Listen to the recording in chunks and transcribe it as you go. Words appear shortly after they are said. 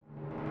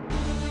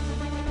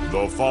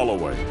The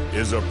following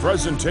is a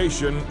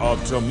presentation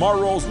of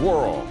Tomorrow's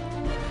World.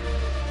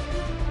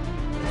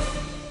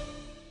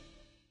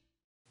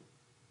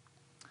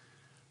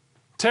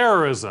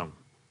 Terrorism,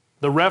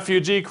 the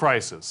refugee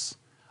crisis,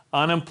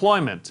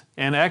 unemployment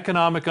and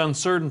economic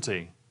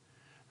uncertainty,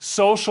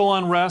 social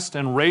unrest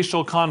and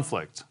racial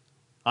conflict,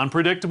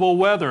 unpredictable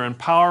weather and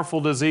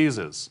powerful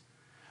diseases.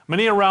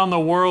 Many around the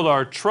world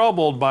are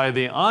troubled by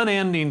the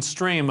unending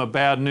stream of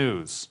bad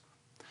news.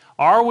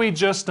 Are we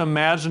just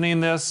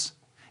imagining this?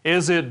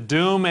 Is it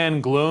doom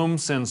and gloom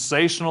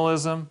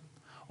sensationalism?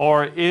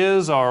 Or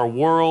is our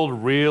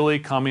world really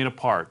coming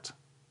apart?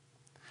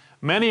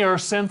 Many are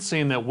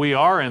sensing that we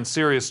are in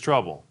serious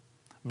trouble.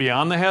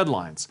 Beyond the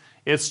headlines,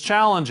 it's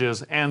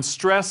challenges and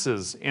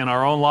stresses in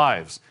our own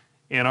lives,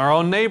 in our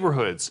own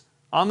neighborhoods,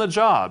 on the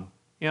job,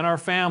 in our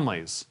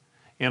families,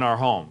 in our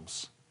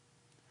homes.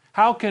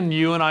 How can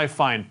you and I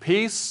find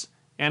peace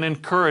and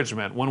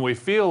encouragement when we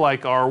feel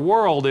like our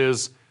world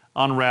is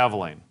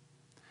unraveling?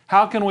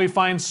 How can we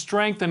find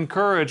strength and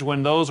courage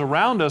when those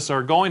around us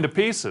are going to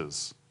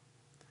pieces?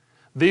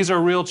 These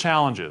are real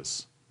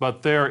challenges,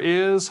 but there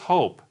is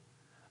hope.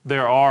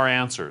 There are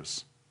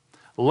answers.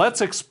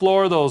 Let's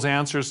explore those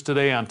answers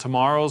today on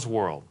Tomorrow's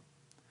World.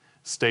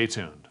 Stay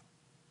tuned.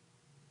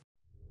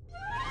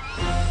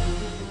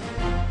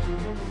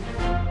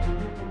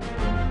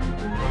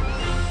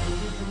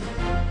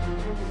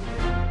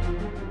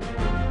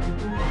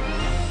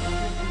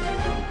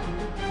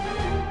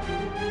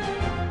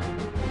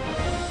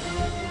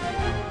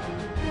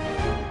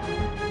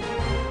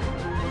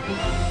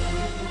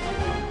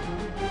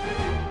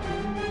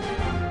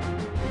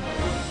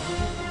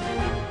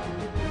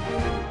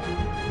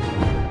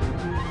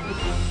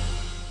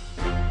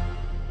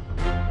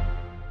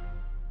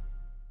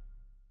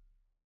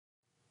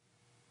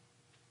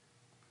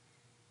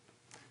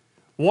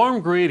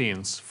 Warm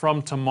greetings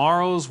from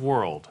Tomorrow's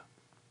World.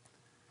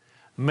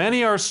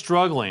 Many are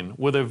struggling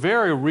with a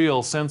very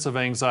real sense of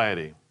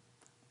anxiety.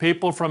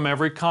 People from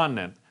every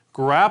continent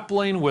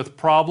grappling with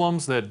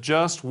problems that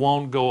just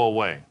won't go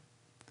away.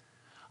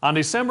 On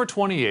December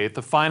 28th,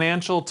 the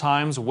Financial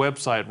Times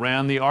website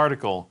ran the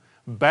article,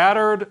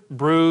 "Battered,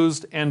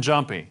 Bruised, and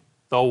Jumpy.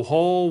 The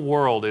whole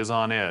world is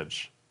on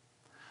edge."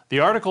 The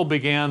article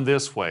began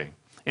this way.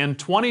 In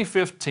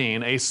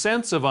 2015, a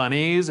sense of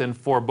unease and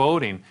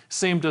foreboding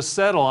seemed to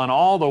settle on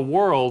all the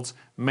world's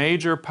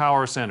major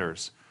power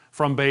centers,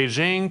 from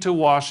Beijing to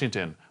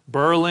Washington,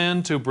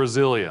 Berlin to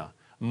Brasilia,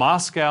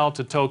 Moscow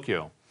to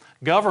Tokyo.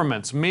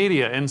 Governments,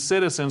 media, and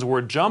citizens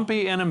were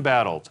jumpy and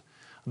embattled.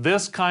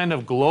 This kind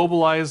of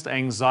globalized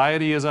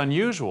anxiety is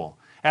unusual.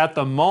 At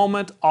the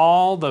moment,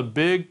 all the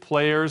big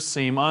players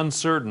seem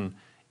uncertain,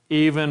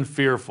 even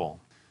fearful.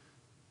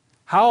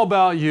 How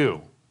about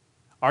you?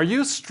 Are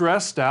you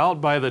stressed out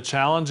by the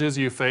challenges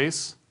you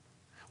face?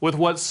 With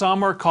what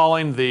some are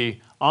calling the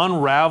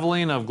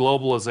unraveling of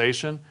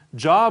globalization,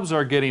 jobs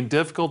are getting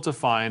difficult to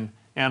find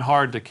and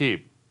hard to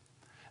keep.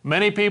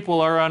 Many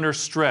people are under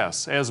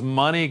stress as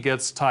money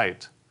gets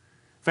tight.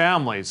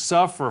 Families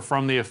suffer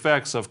from the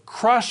effects of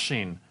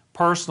crushing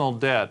personal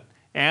debt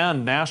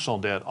and national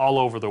debt all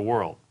over the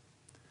world.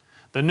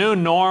 The new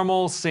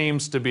normal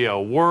seems to be a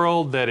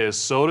world that is,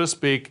 so to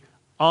speak,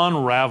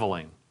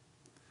 unraveling.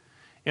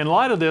 In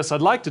light of this,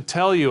 I'd like to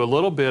tell you a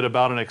little bit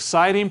about an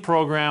exciting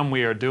program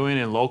we are doing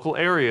in local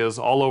areas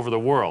all over the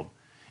world.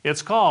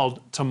 It's called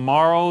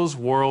Tomorrow's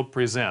World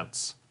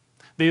Presents.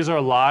 These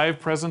are live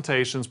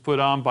presentations put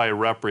on by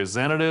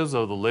representatives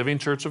of the Living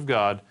Church of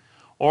God,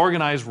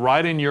 organized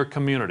right in your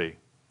community.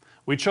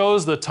 We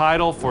chose the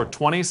title for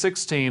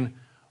 2016,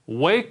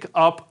 Wake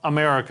Up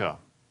America,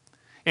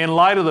 in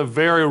light of the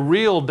very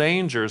real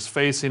dangers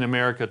facing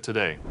America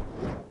today.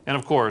 And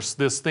of course,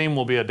 this theme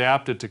will be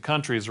adapted to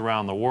countries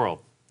around the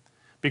world,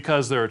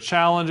 because there are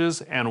challenges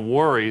and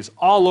worries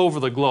all over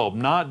the globe,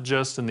 not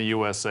just in the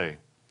USA.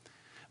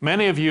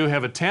 Many of you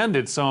have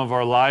attended some of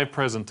our live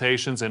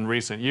presentations in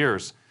recent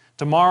years.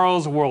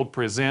 Tomorrow's World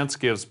Presents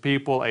gives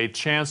people a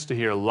chance to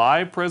hear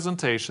live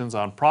presentations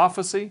on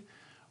prophecy,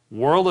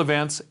 world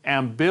events,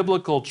 and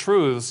biblical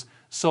truths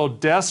so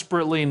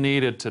desperately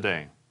needed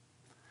today.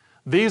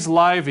 These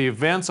live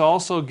events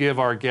also give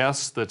our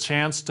guests the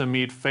chance to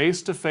meet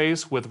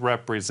face-to-face with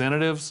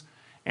representatives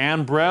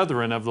and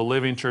brethren of the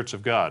Living Church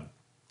of God.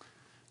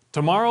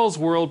 Tomorrow's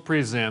World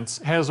Presents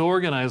has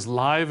organized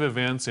live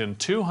events in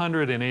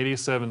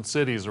 287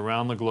 cities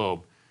around the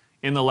globe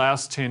in the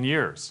last 10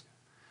 years.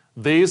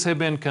 These have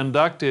been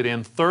conducted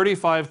in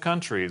 35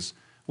 countries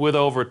with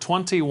over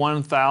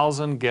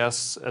 21,000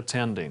 guests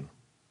attending.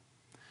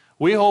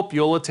 We hope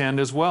you'll attend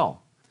as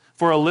well.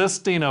 For a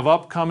listing of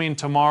upcoming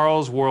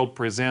Tomorrow's World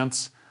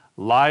Presents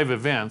live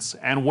events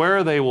and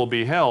where they will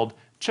be held,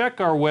 check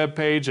our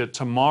webpage at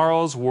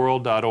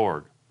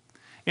tomorrowsworld.org.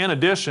 In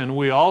addition,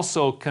 we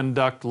also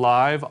conduct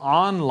live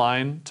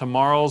online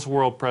Tomorrow's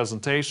World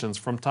presentations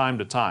from time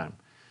to time.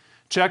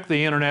 Check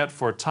the internet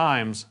for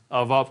times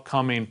of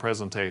upcoming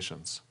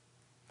presentations.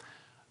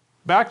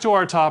 Back to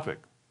our topic.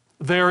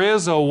 There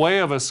is a way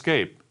of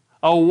escape,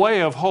 a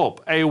way of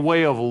hope, a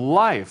way of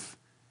life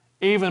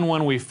even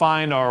when we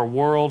find our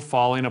world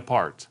falling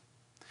apart.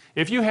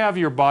 If you have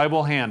your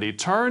Bible handy,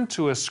 turn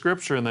to a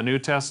scripture in the New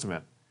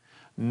Testament.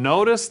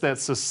 Notice that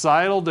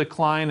societal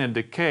decline and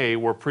decay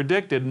were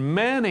predicted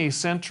many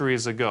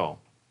centuries ago.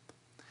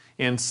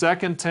 In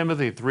 2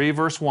 Timothy 3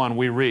 verse 1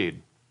 we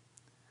read,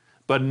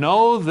 "But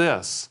know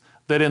this,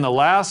 that in the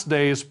last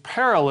days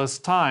perilous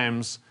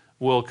times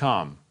will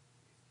come."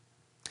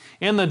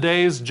 In the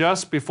days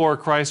just before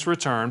Christ's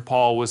return,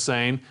 Paul was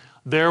saying,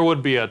 there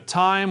would be a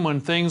time when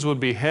things would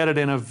be headed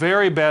in a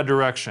very bad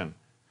direction.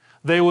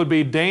 They would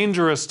be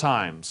dangerous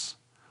times.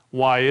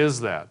 Why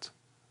is that?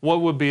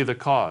 What would be the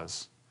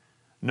cause?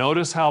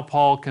 Notice how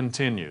Paul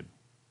continued.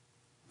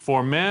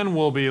 "For men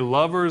will be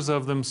lovers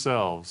of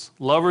themselves,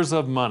 lovers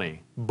of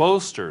money,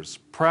 boasters,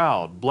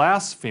 proud,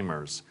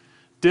 blasphemers,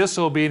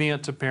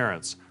 disobedient to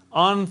parents,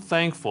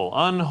 unthankful,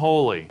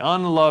 unholy,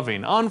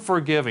 unloving,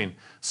 unforgiving,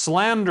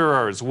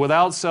 slanderers,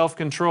 without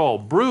self-control,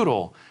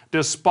 brutal,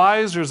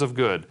 despisers of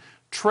good,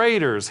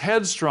 traitors,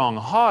 headstrong,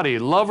 haughty,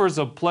 lovers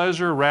of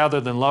pleasure rather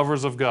than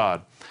lovers of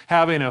God,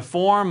 having a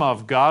form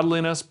of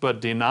godliness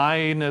but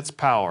denying its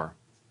power."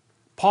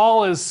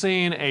 Paul is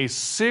seeing a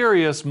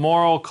serious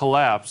moral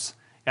collapse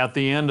at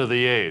the end of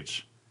the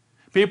age.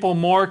 People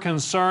more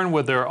concerned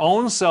with their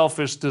own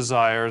selfish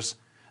desires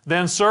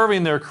than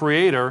serving their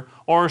Creator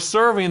or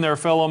serving their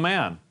fellow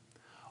man,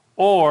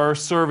 or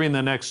serving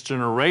the next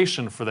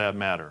generation for that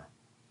matter.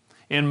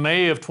 In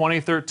May of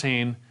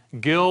 2013,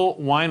 Gil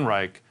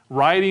Weinreich,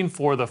 writing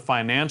for the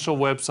financial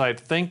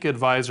website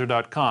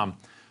thinkadvisor.com,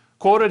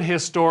 quoted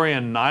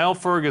historian Niall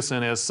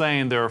Ferguson as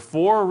saying there are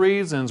 4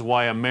 reasons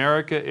why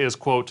America is,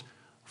 quote,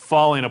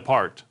 falling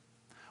apart.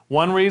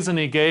 One reason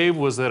he gave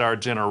was that our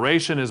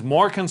generation is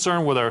more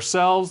concerned with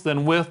ourselves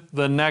than with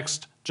the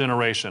next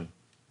generation.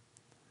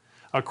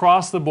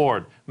 Across the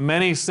board,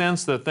 many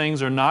sense that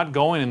things are not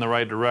going in the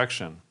right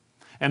direction.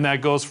 And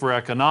that goes for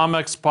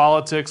economics,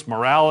 politics,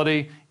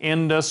 morality,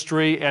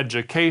 industry,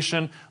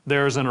 education.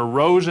 There's an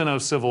erosion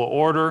of civil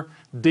order.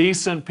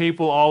 Decent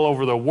people all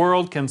over the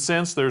world can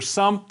sense there's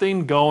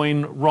something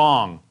going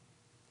wrong.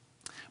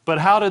 But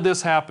how did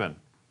this happen?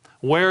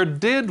 Where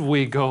did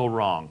we go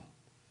wrong?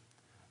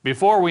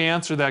 Before we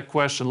answer that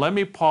question, let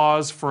me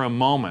pause for a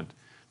moment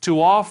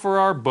to offer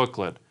our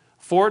booklet,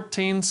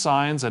 14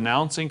 Signs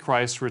Announcing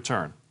Christ's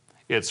Return.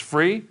 It's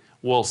free.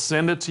 We'll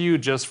send it to you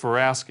just for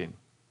asking.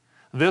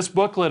 This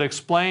booklet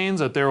explains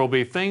that there will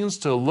be things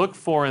to look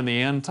for in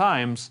the end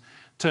times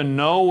to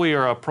know we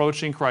are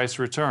approaching Christ's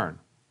return.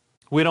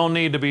 We don't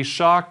need to be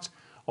shocked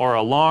or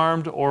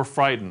alarmed or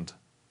frightened.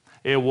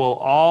 It will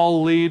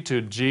all lead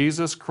to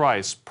Jesus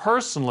Christ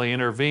personally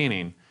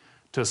intervening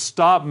to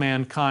stop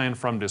mankind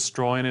from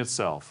destroying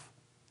itself.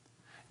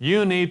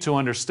 You need to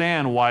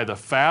understand why the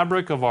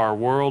fabric of our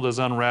world is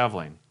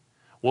unraveling.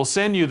 We'll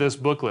send you this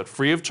booklet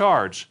free of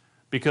charge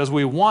because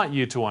we want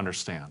you to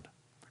understand.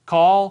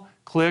 Call,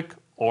 click,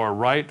 or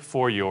write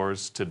for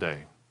yours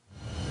today.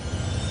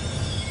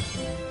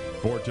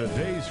 For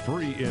today's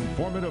free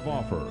informative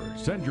offer,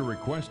 send your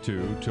request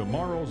to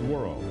Tomorrow's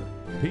World,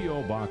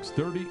 P.O. Box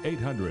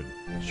 3800,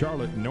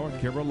 Charlotte,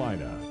 North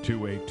Carolina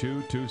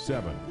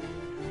 28227.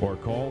 Or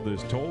call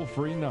this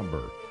toll-free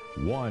number,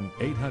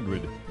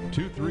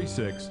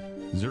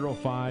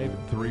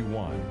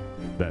 1-800-236-0531.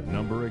 That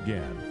number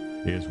again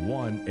is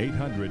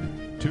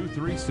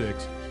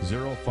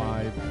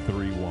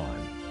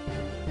 1-800-236-0531.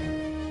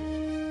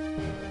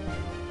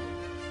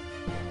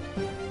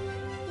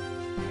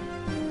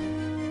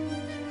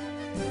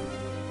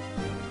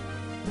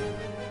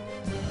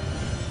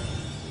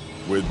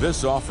 With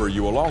this offer,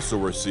 you will also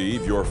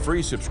receive your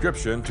free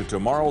subscription to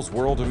Tomorrow's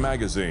World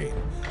magazine,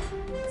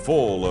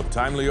 full of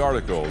timely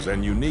articles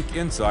and unique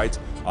insights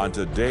on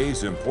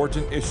today's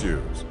important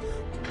issues.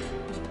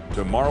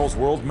 Tomorrow's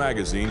World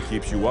magazine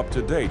keeps you up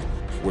to date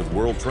with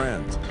world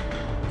trends,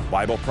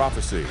 Bible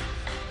prophecy,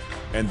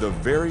 and the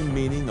very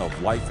meaning of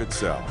life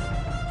itself.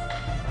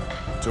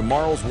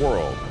 Tomorrow's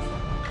World.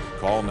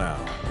 Call now.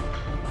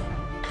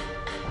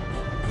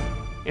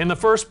 In the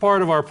first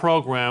part of our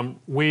program,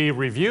 we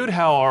reviewed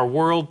how our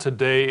world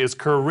today is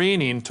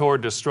careening toward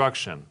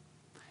destruction.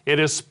 It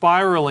is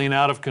spiraling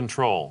out of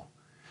control.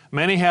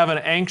 Many have an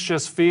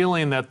anxious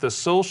feeling that the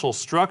social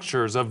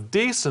structures of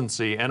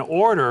decency and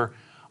order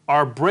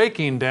are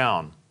breaking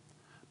down,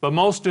 but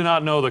most do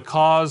not know the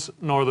cause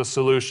nor the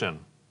solution.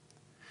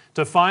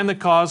 To find the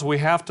cause, we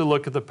have to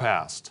look at the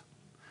past.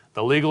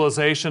 The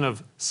legalization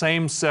of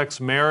same-sex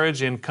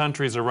marriage in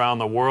countries around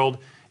the world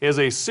is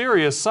a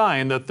serious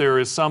sign that there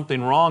is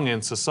something wrong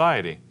in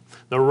society.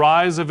 The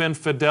rise of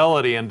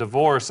infidelity and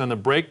divorce and the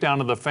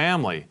breakdown of the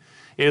family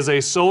is a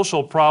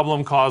social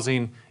problem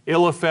causing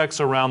ill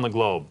effects around the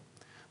globe.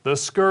 The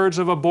scourge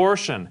of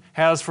abortion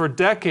has for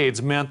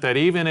decades meant that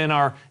even in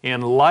our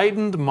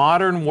enlightened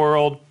modern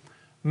world,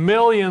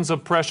 millions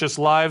of precious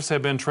lives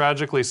have been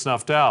tragically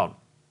snuffed out.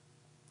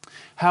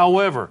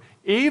 However,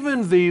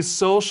 even these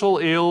social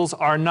ills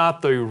are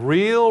not the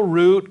real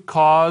root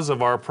cause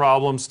of our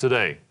problems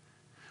today.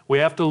 We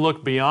have to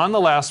look beyond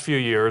the last few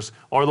years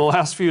or the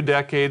last few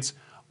decades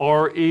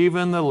or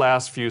even the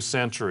last few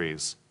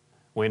centuries.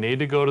 we need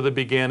to go to the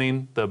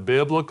beginning, the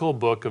biblical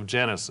book of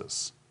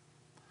Genesis.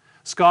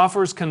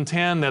 Scoffers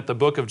contend that the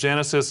book of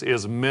Genesis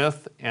is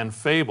myth and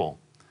fable.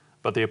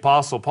 But the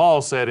Apostle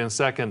Paul said in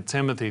 2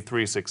 Timothy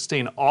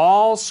 3:16,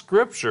 all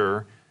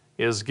Scripture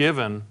is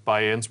given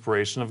by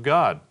inspiration of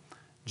God.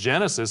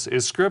 Genesis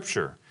is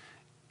Scripture.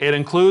 It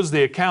includes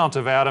the account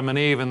of Adam and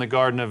Eve in the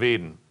Garden of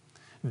Eden.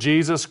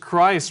 Jesus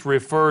Christ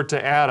referred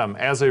to Adam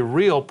as a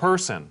real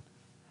person.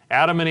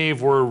 Adam and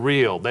Eve were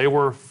real. They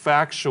were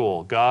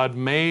factual. God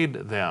made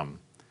them.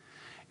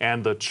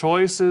 And the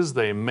choices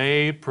they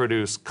made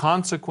produced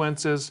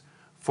consequences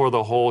for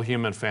the whole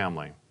human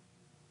family.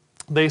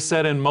 They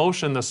set in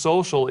motion the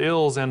social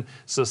ills and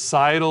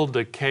societal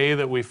decay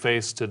that we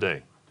face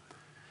today.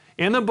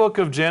 In the book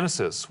of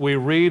Genesis, we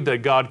read that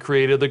God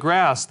created the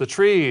grass, the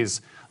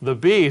trees, the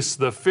beasts,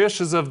 the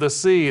fishes of the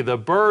sea, the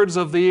birds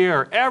of the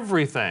air,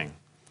 everything.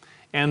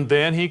 And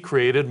then He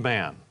created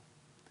man.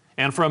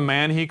 And from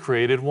man He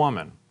created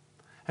woman.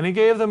 And He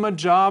gave them a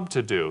job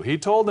to do. He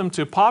told them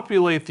to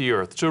populate the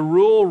earth, to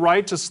rule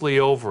righteously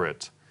over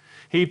it.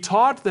 He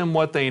taught them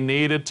what they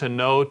needed to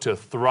know to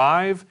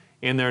thrive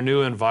in their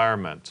new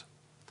environment.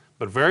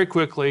 But very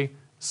quickly,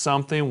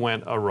 something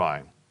went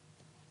awry.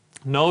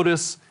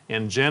 Notice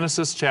in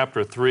Genesis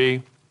chapter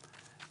 3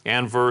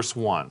 and verse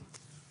 1.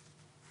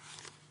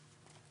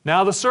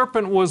 Now the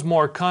serpent was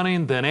more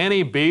cunning than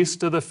any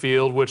beast of the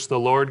field which the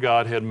Lord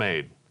God had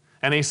made.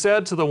 And he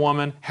said to the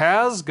woman,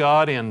 has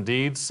God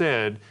indeed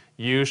said,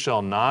 you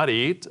shall not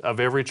eat of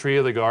every tree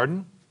of the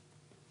garden?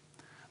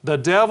 The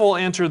devil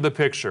entered the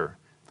picture.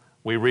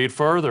 We read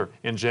further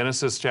in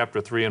Genesis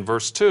chapter 3 and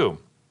verse 2.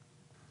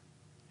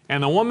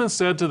 And the woman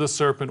said to the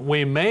serpent,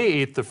 we may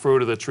eat the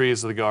fruit of the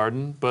trees of the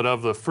garden, but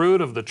of the fruit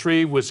of the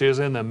tree which is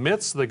in the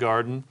midst of the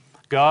garden,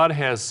 God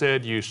has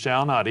said, you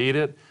shall not eat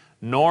it,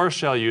 nor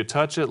shall you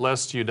touch it,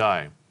 lest you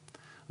die.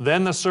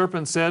 Then the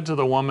serpent said to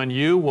the woman,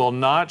 you will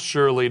not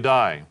surely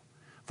die.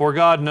 For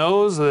God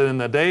knows that in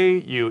the day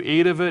you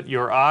eat of it,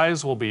 your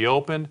eyes will be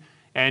opened,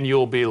 and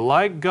you'll be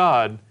like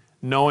God,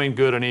 knowing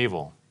good and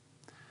evil.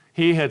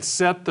 He had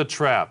set the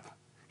trap.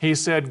 He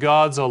said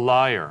God's a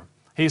liar.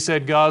 He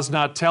said God's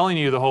not telling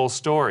you the whole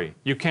story.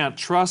 You can't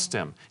trust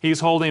Him.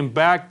 He's holding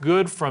back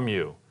good from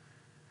you.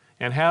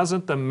 And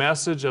hasn't the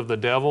message of the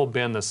devil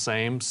been the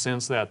same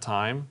since that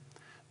time?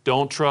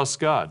 Don't trust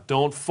God.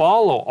 Don't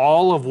follow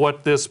all of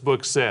what this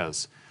book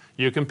says.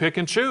 You can pick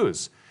and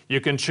choose.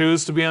 You can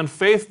choose to be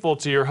unfaithful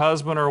to your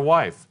husband or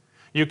wife.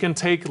 You can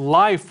take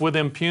life with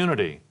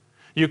impunity.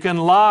 You can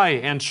lie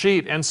and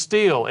cheat and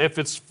steal if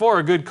it's for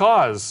a good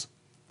cause.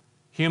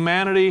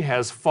 Humanity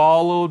has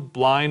followed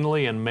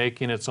blindly in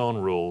making its own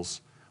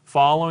rules,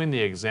 following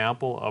the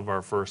example of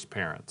our first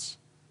parents.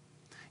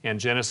 In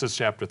Genesis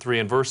chapter 3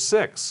 and verse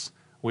 6,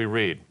 we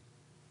read,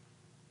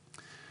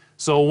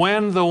 so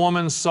when the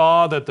woman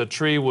saw that the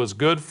tree was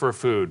good for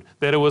food,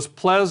 that it was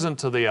pleasant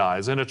to the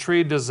eyes, and a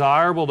tree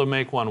desirable to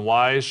make one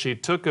wise, she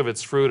took of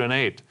its fruit and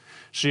ate.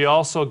 She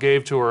also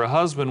gave to her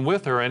husband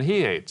with her, and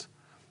he ate.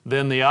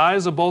 Then the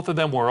eyes of both of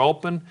them were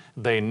opened.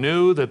 They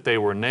knew that they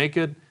were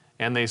naked,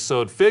 and they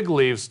sewed fig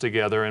leaves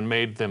together and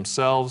made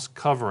themselves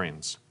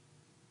coverings.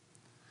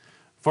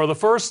 For the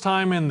first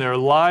time in their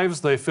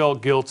lives, they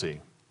felt guilty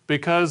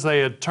because they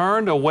had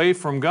turned away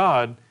from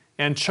God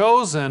and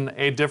chosen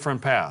a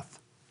different path.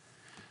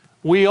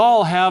 We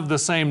all have the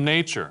same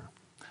nature.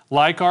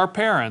 Like our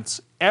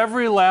parents,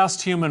 every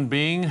last human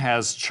being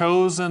has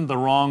chosen the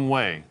wrong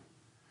way,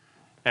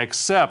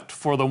 except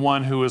for the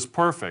one who is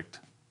perfect,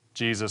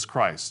 Jesus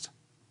Christ.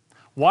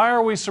 Why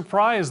are we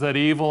surprised that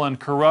evil and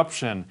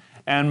corruption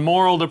and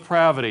moral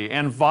depravity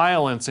and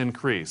violence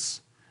increase,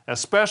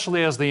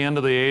 especially as the end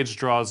of the age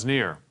draws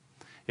near?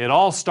 It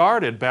all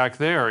started back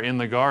there in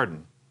the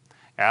garden.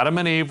 Adam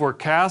and Eve were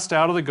cast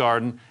out of the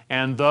garden,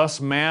 and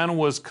thus man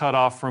was cut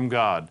off from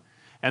God.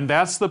 And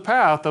that's the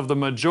path of the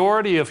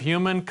majority of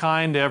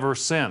humankind ever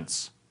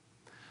since.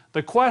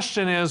 The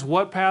question is,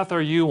 what path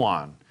are you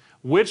on?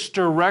 Which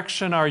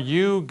direction are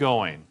you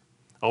going?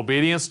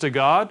 Obedience to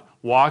God,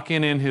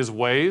 walking in His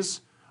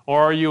ways,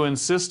 or are you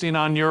insisting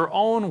on your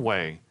own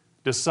way,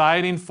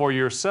 deciding for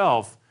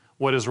yourself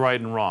what is right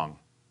and wrong?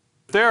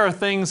 There are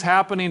things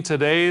happening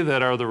today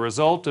that are the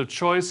result of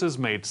choices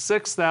made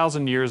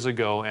 6,000 years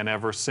ago and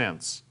ever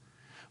since.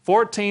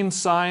 14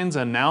 signs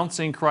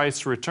announcing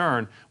Christ's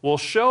return will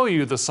show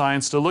you the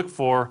signs to look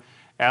for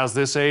as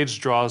this age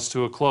draws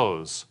to a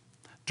close.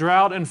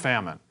 Drought and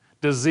famine,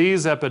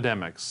 disease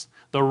epidemics,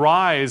 the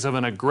rise of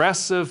an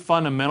aggressive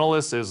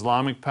fundamentalist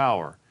Islamic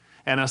power,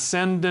 an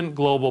ascendant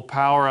global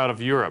power out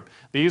of Europe.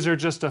 These are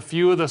just a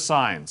few of the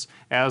signs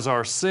as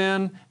our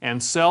sin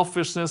and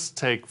selfishness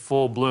take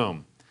full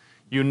bloom.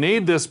 You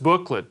need this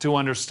booklet to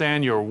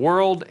understand your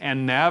world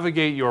and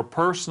navigate your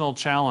personal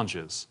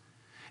challenges,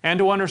 and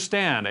to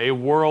understand a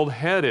world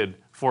headed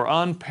for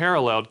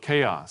unparalleled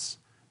chaos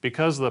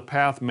because of the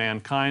path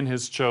mankind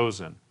has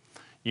chosen.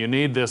 You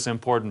need this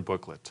important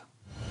booklet.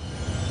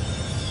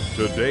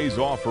 Today's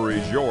offer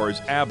is yours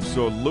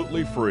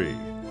absolutely free.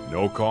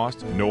 No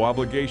cost, no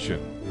obligation.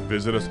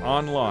 Visit us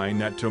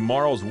online at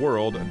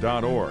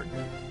tomorrowsworld.org.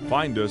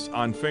 Find us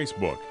on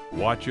Facebook,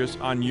 watch us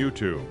on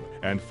YouTube,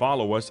 and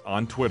follow us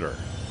on Twitter.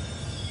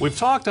 We've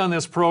talked on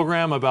this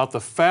program about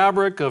the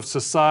fabric of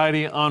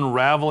society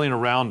unraveling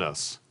around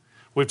us.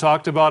 We've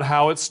talked about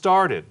how it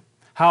started,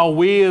 how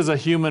we as a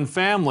human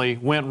family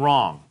went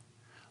wrong.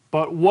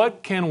 But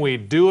what can we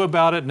do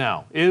about it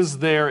now? Is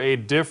there a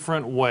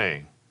different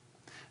way?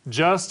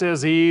 Just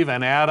as Eve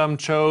and Adam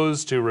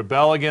chose to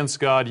rebel against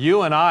God,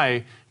 you and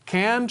I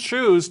can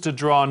choose to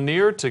draw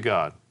near to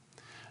God.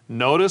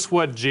 Notice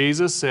what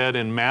Jesus said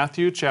in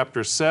Matthew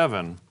chapter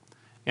 7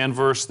 and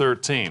verse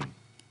 13.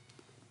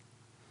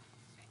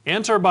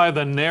 Enter by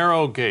the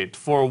narrow gate,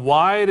 for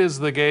wide is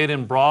the gate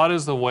and broad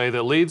is the way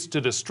that leads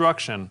to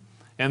destruction,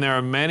 and there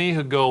are many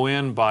who go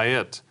in by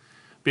it.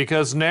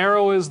 Because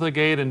narrow is the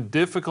gate and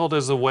difficult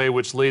is the way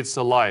which leads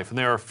to life, and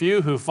there are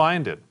few who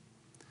find it.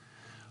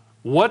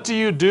 What do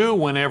you do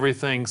when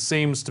everything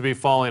seems to be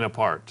falling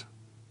apart?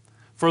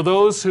 For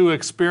those who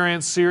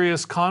experience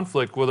serious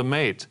conflict with a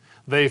mate,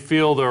 they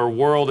feel their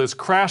world is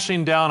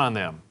crashing down on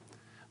them.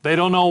 They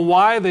don't know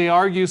why they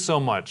argue so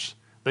much.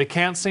 They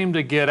can't seem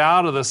to get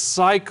out of the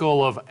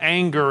cycle of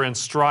anger and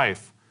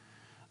strife.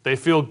 They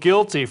feel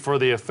guilty for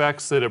the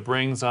effects that it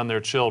brings on their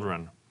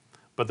children,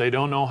 but they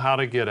don't know how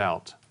to get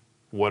out.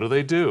 What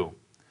do?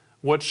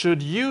 What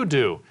should you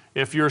do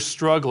if you're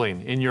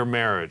struggling in your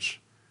marriage?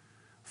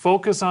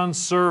 Focus on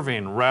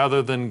serving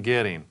rather than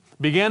getting.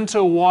 Begin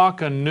to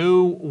walk a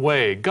new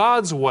way,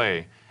 God's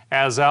way,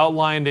 as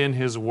outlined in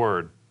His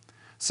Word.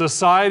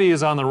 Society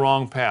is on the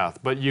wrong path,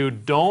 but you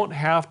don't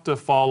have to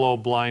follow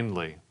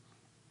blindly.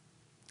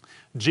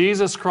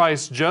 Jesus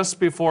Christ, just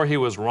before He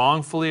was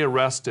wrongfully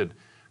arrested,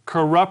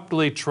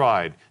 corruptly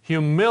tried,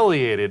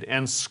 humiliated,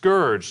 and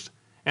scourged,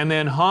 and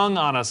then hung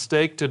on a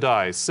stake to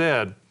die,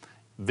 said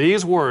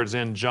these words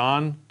in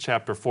John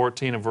chapter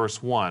 14 and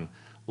verse 1,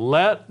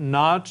 "Let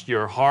not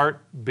your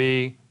heart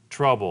be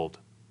troubled."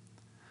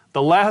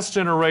 The last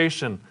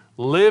generation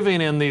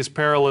living in these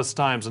perilous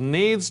times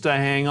needs to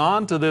hang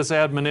on to this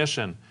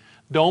admonition.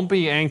 Don't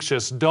be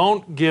anxious.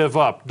 Don't give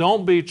up.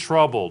 Don't be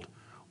troubled.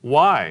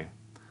 Why?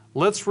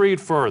 Let's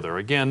read further.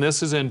 Again,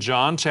 this is in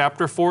John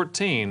chapter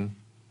 14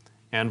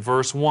 and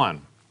verse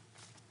 1.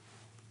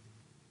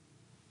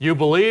 You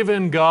believe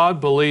in God,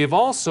 believe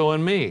also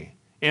in me.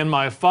 In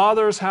my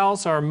Father's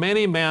house are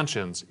many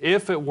mansions.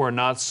 If it were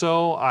not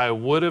so, I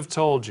would have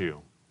told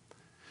you.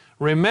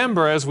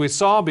 Remember, as we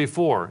saw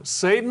before,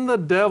 Satan the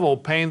devil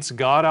paints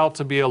God out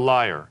to be a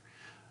liar.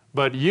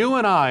 But you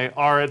and I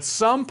are at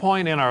some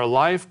point in our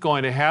life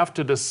going to have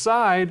to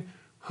decide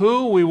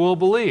who we will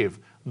believe.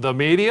 The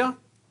media,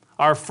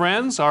 our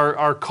friends,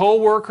 our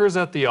co-workers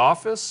at the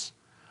office,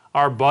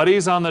 our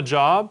buddies on the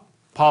job,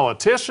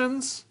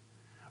 politicians,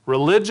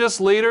 religious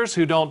leaders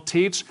who don't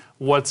teach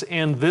what's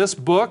in this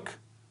book,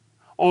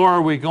 or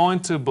are we going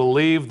to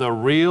believe the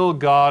real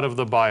God of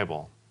the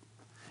Bible?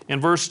 In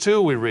verse 2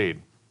 we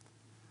read,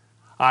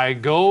 I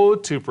go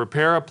to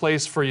prepare a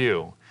place for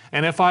you.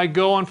 And if I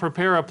go and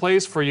prepare a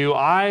place for you,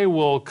 I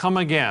will come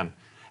again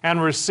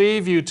and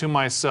receive you to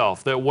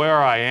myself, that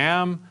where I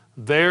am,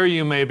 there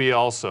you may be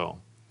also.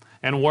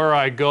 And where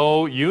I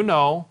go, you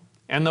know,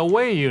 and the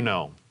way you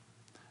know.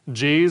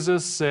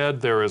 Jesus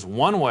said there is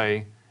one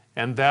way,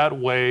 and that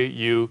way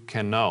you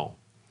can know.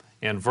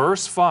 In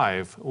verse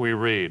 5, we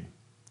read,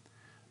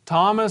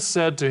 Thomas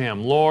said to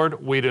him,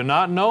 Lord, we do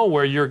not know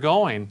where you're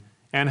going,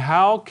 and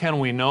how can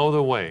we know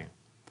the way?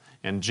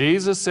 And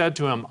Jesus said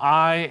to him,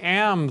 I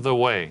am the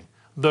way,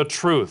 the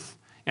truth,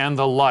 and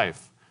the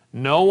life.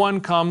 No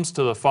one comes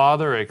to the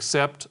Father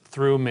except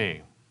through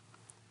me.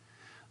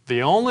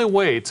 The only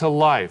way to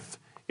life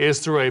is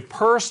through a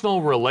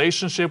personal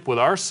relationship with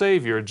our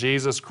Savior,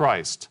 Jesus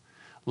Christ,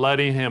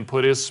 letting Him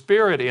put His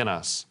Spirit in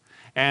us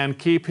and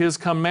keep His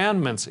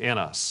commandments in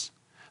us.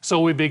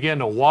 So we begin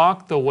to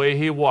walk the way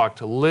He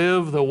walked,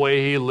 live the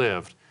way He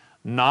lived,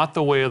 not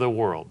the way of the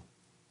world.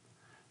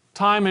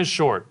 Time is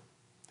short.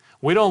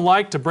 We don't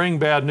like to bring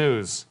bad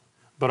news,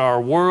 but our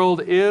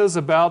world is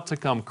about to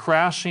come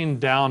crashing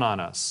down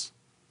on us.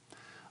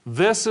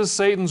 This is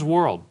Satan's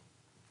world,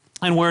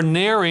 and we're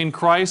nearing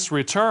Christ's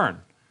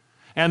return.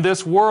 And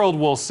this world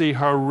will see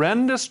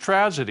horrendous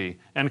tragedy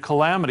and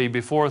calamity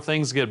before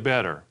things get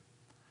better.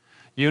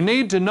 You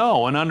need to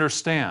know and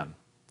understand.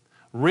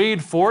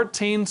 Read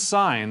 14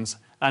 signs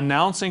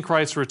announcing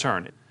Christ's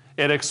return.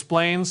 It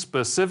explains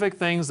specific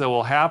things that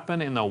will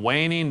happen in the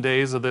waning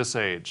days of this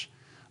age,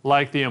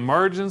 like the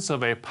emergence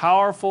of a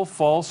powerful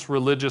false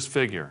religious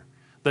figure,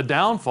 the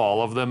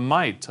downfall of the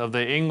might of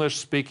the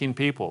English-speaking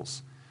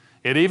peoples.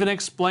 It even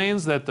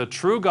explains that the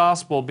true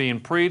gospel being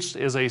preached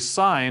is a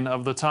sign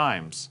of the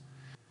times.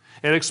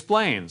 It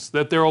explains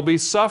that there will be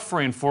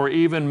suffering for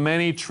even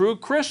many true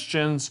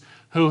Christians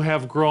who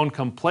have grown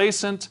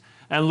complacent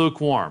and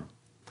lukewarm.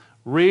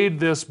 Read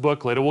this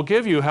booklet. It will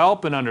give you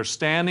help and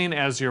understanding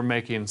as you're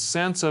making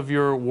sense of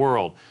your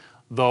world,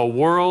 the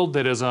world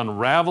that is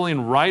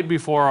unraveling right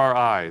before our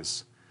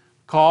eyes.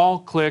 Call,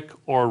 click,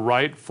 or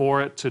write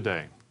for it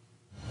today.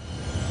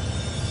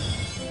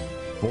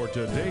 For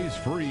today's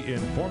free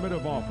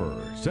informative offer,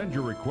 send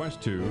your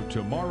request to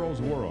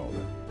Tomorrow's World,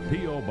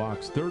 P.O.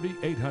 Box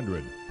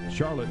 3800,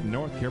 Charlotte,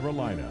 North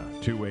Carolina,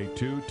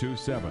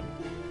 28227.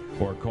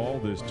 Or call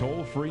this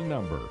toll-free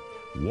number,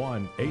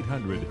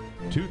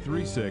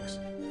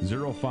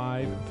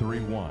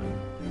 1-800-236-0531.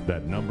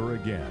 That number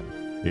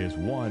again is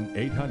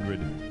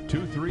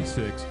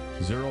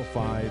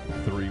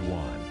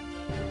 1-800-236-0531.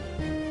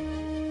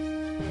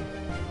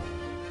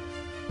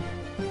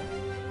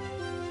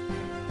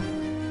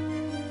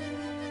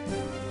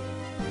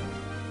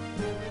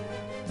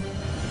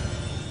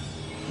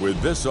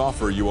 With this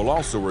offer, you will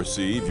also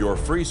receive your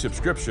free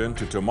subscription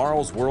to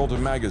Tomorrow's World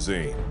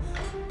magazine,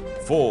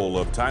 full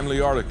of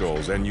timely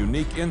articles and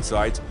unique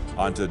insights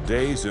on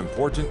today's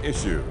important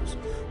issues.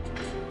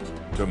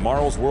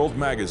 Tomorrow's World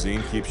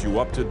magazine keeps you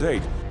up to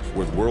date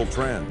with world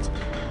trends,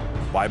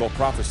 Bible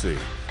prophecy,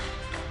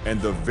 and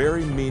the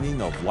very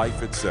meaning of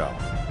life itself.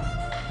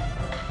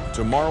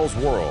 Tomorrow's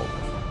World.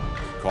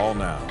 Call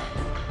now.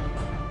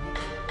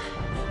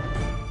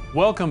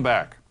 Welcome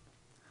back.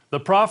 The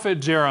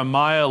prophet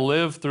Jeremiah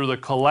lived through the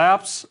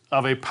collapse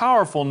of a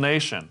powerful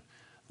nation,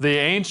 the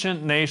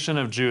ancient nation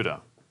of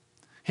Judah.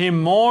 He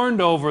mourned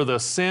over the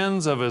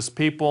sins of his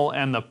people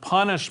and the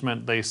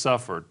punishment they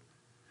suffered,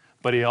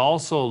 but he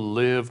also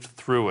lived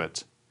through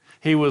it.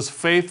 He was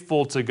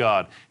faithful to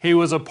God. He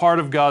was a part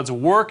of God's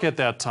work at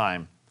that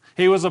time.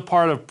 He was a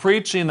part of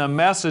preaching the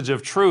message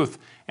of truth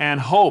and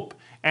hope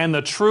and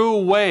the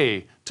true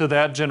way to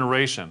that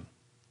generation.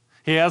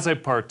 He has a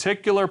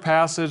particular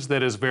passage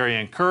that is very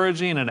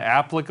encouraging and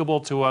applicable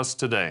to us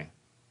today.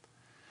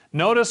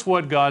 Notice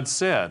what God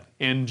said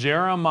in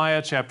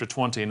Jeremiah chapter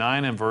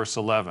 29 and verse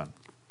 11.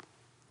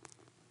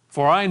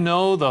 For I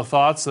know the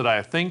thoughts that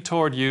I think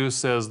toward you,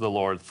 says the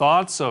Lord,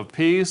 thoughts of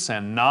peace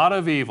and not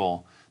of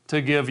evil,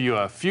 to give you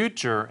a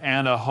future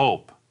and a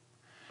hope.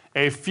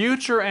 A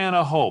future and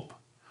a hope.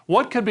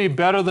 What could be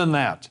better than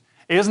that?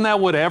 Isn't that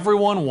what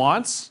everyone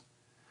wants?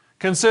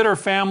 Consider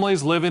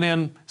families living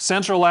in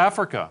Central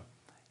Africa.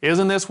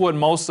 Isn't this what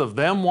most of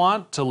them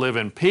want? To live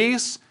in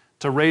peace,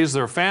 to raise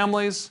their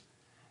families?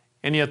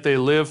 And yet they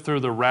live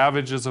through the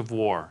ravages of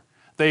war.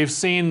 They've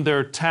seen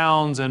their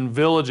towns and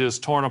villages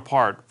torn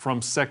apart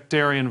from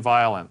sectarian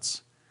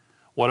violence.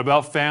 What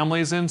about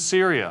families in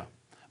Syria?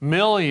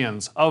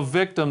 Millions of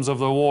victims of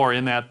the war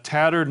in that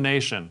tattered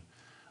nation.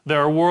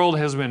 Their world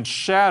has been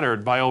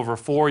shattered by over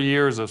 4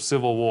 years of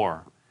civil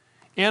war.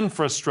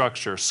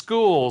 Infrastructure,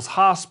 schools,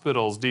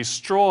 hospitals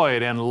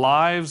destroyed, and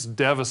lives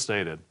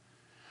devastated.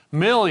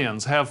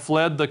 Millions have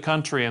fled the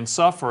country and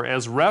suffer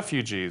as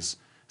refugees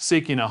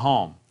seeking a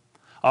home.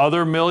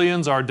 Other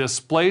millions are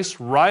displaced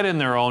right in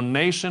their own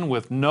nation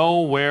with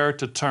nowhere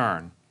to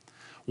turn.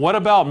 What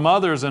about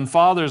mothers and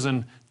fathers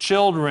and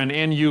children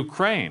in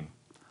Ukraine,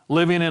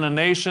 living in a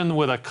nation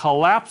with a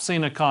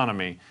collapsing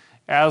economy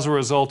as a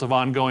result of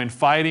ongoing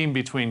fighting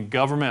between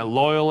government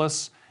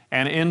loyalists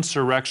and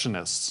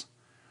insurrectionists?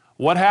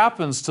 What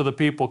happens to the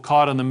people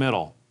caught in the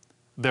middle?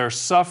 Their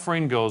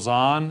suffering goes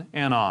on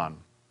and on.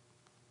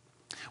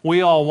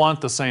 We all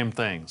want the same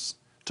things: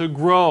 to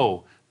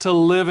grow, to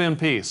live in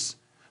peace,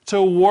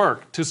 to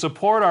work, to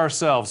support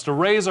ourselves, to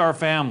raise our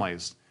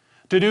families,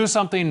 to do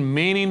something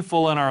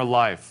meaningful in our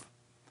life.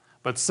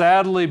 But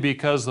sadly,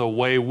 because the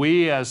way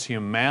we as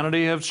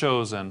humanity have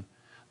chosen,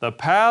 the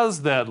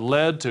paths that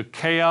led to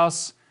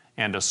chaos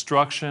and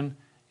destruction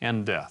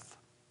and death.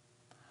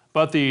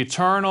 But the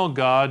eternal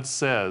God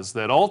says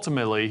that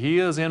ultimately He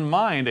has in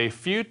mind a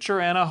future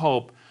and a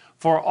hope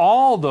for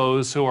all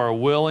those who are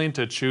willing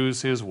to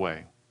choose His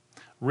way.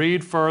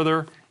 Read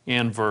further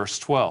in verse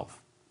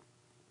 12.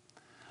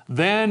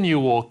 Then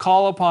you will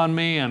call upon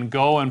me and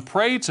go and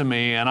pray to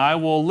me, and I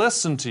will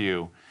listen to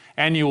you.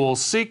 And you will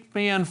seek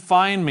me and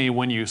find me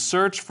when you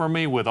search for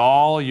me with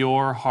all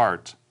your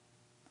heart.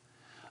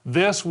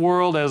 This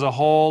world as a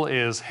whole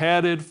is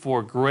headed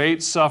for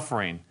great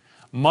suffering,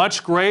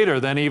 much greater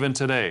than even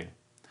today.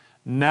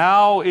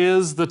 Now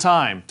is the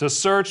time to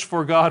search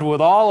for God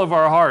with all of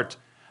our heart.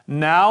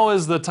 Now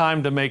is the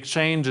time to make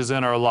changes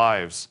in our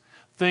lives,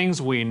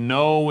 things we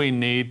know we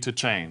need to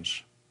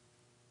change.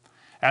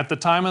 At the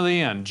time of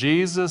the end,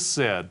 Jesus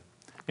said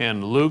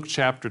in Luke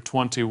chapter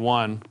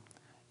 21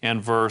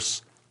 and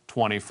verse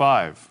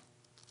 25,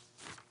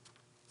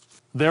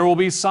 there will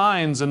be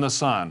signs in the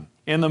sun,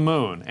 in the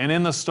moon, and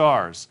in the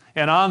stars,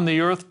 and on the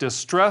earth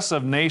distress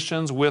of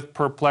nations with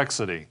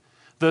perplexity,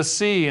 the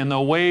sea and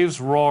the waves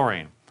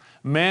roaring,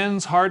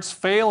 men's hearts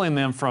failing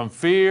them from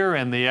fear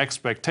and the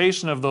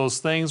expectation of those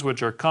things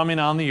which are coming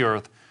on the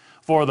earth,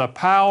 for the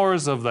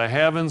powers of the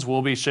heavens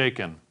will be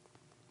shaken.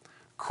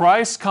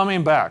 Christ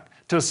coming back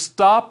to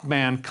stop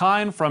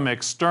mankind from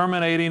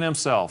exterminating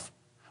himself.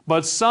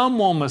 But some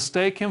will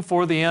mistake him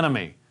for the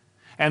enemy,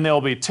 and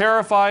they'll be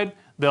terrified,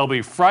 they'll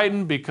be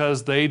frightened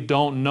because they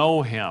don't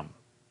know him.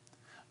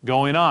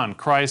 Going on,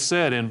 Christ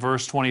said in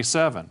verse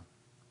 27,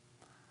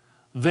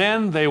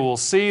 then they will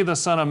see the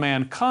Son of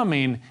Man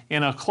coming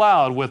in a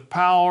cloud with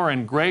power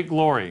and great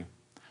glory.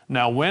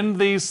 Now when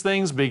these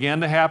things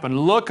begin to happen,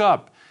 look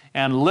up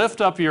and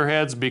lift up your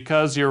heads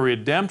because your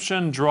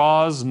redemption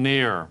draws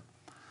near.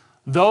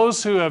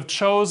 Those who have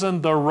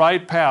chosen the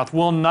right path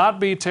will not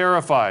be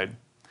terrified.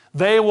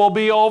 They will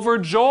be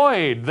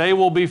overjoyed. They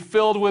will be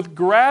filled with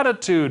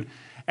gratitude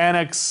and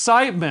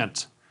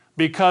excitement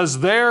because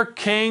their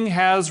King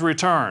has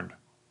returned.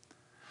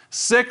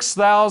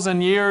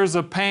 6,000 years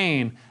of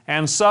pain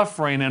and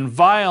suffering and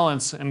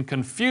violence and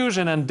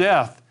confusion and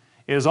death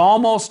is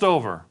almost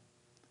over.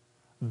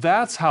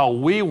 That's how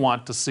we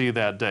want to see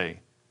that day.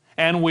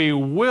 And we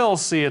will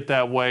see it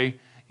that way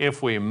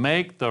if we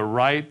make the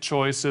right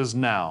choices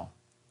now.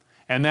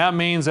 And that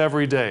means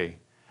every day,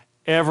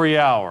 every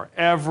hour,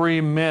 every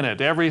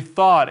minute, every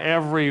thought,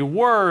 every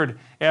word,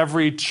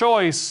 every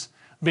choice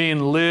being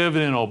lived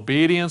in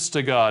obedience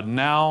to God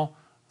now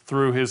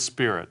through His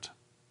Spirit.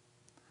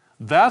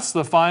 That's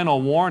the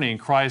final warning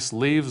Christ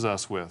leaves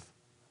us with.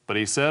 But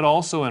He said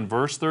also in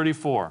verse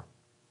 34,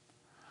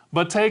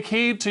 "But take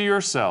heed to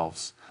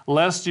yourselves,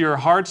 lest your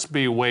hearts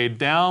be weighed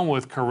down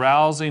with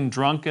carousing,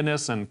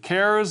 drunkenness, and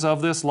cares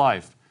of this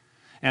life,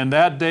 and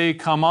that day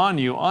come on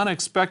you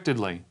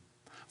unexpectedly.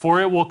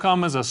 For it will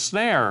come as a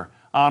snare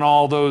on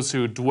all those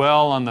who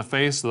dwell on the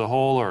face of the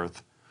whole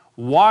earth.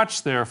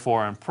 Watch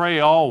therefore and pray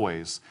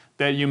always,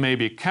 that you may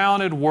be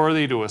counted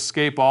worthy to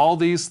escape all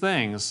these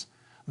things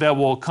that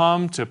will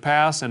come to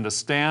pass and to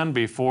stand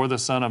before the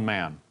Son of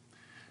Man."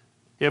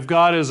 If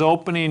God is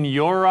opening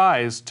your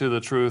eyes to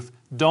the truth,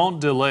 don't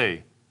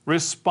delay.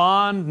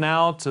 Respond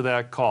now to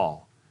that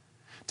call.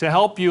 To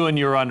help you in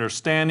your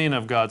understanding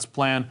of God's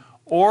plan,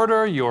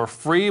 order your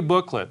free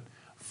booklet,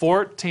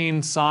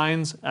 14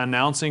 Signs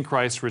Announcing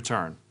Christ's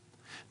Return.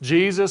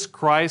 Jesus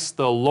Christ,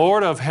 the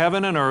Lord of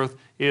heaven and earth,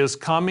 is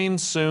coming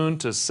soon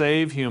to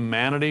save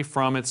humanity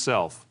from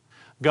itself.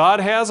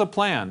 God has a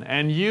plan,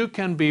 and you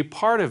can be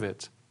part of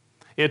it.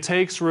 It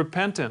takes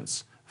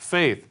repentance,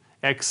 faith,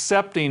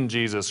 accepting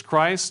Jesus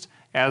Christ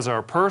as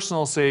our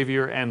personal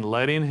Savior and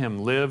letting Him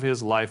live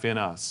His life in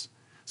us,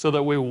 so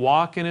that we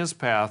walk in His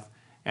path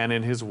and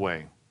in His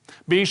way.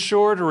 Be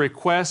sure to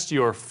request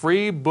your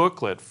free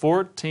booklet,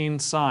 14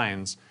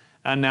 Signs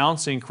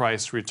Announcing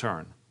Christ's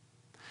Return.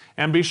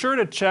 And be sure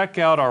to check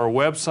out our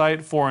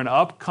website for an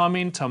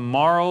upcoming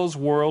Tomorrow's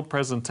World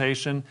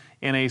presentation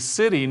in a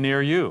city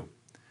near you.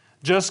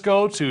 Just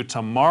go to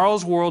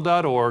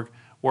tomorrowsworld.org,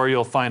 where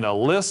you'll find a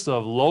list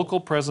of local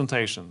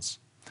presentations.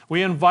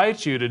 We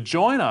invite you to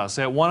join us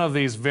at one of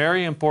these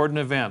very important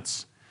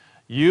events.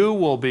 You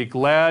will be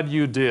glad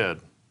you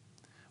did.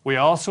 We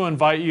also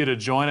invite you to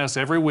join us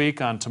every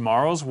week on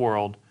Tomorrow's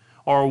World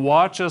or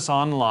watch us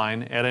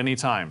online at any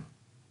time.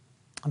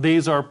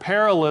 These are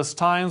perilous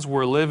times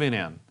we're living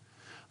in.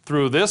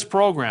 Through this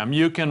program,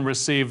 you can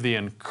receive the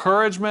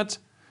encouragement,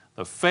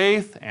 the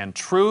faith, and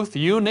truth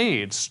you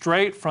need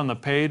straight from the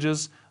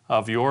pages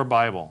of your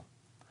Bible.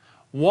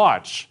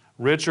 Watch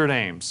Richard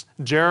Ames,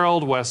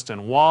 Gerald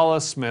Weston,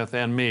 Wallace Smith,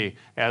 and me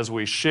as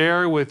we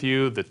share with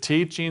you the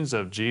teachings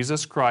of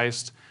Jesus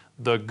Christ,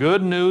 the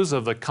good news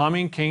of the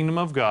coming kingdom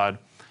of God,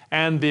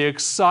 and the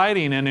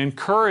exciting and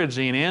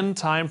encouraging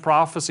end-time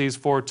prophecies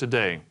for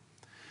today.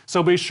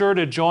 So be sure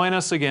to join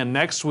us again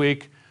next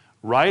week,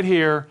 right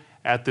here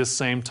at this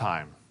same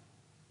time.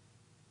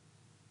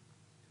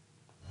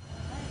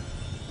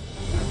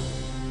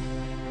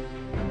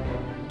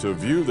 To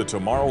view the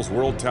Tomorrow's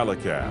World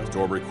telecast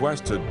or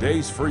request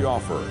today's free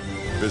offer,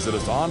 visit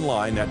us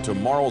online at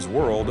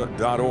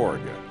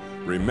tomorrowsworld.org.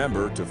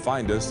 Remember to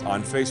find us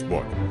on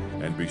Facebook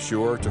and be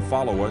sure to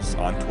follow us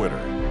on Twitter.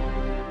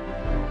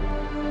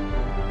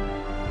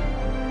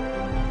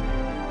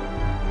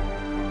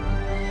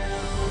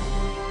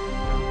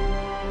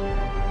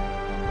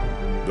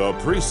 The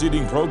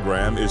preceding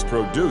program is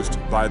produced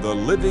by the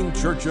Living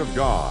Church of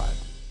God.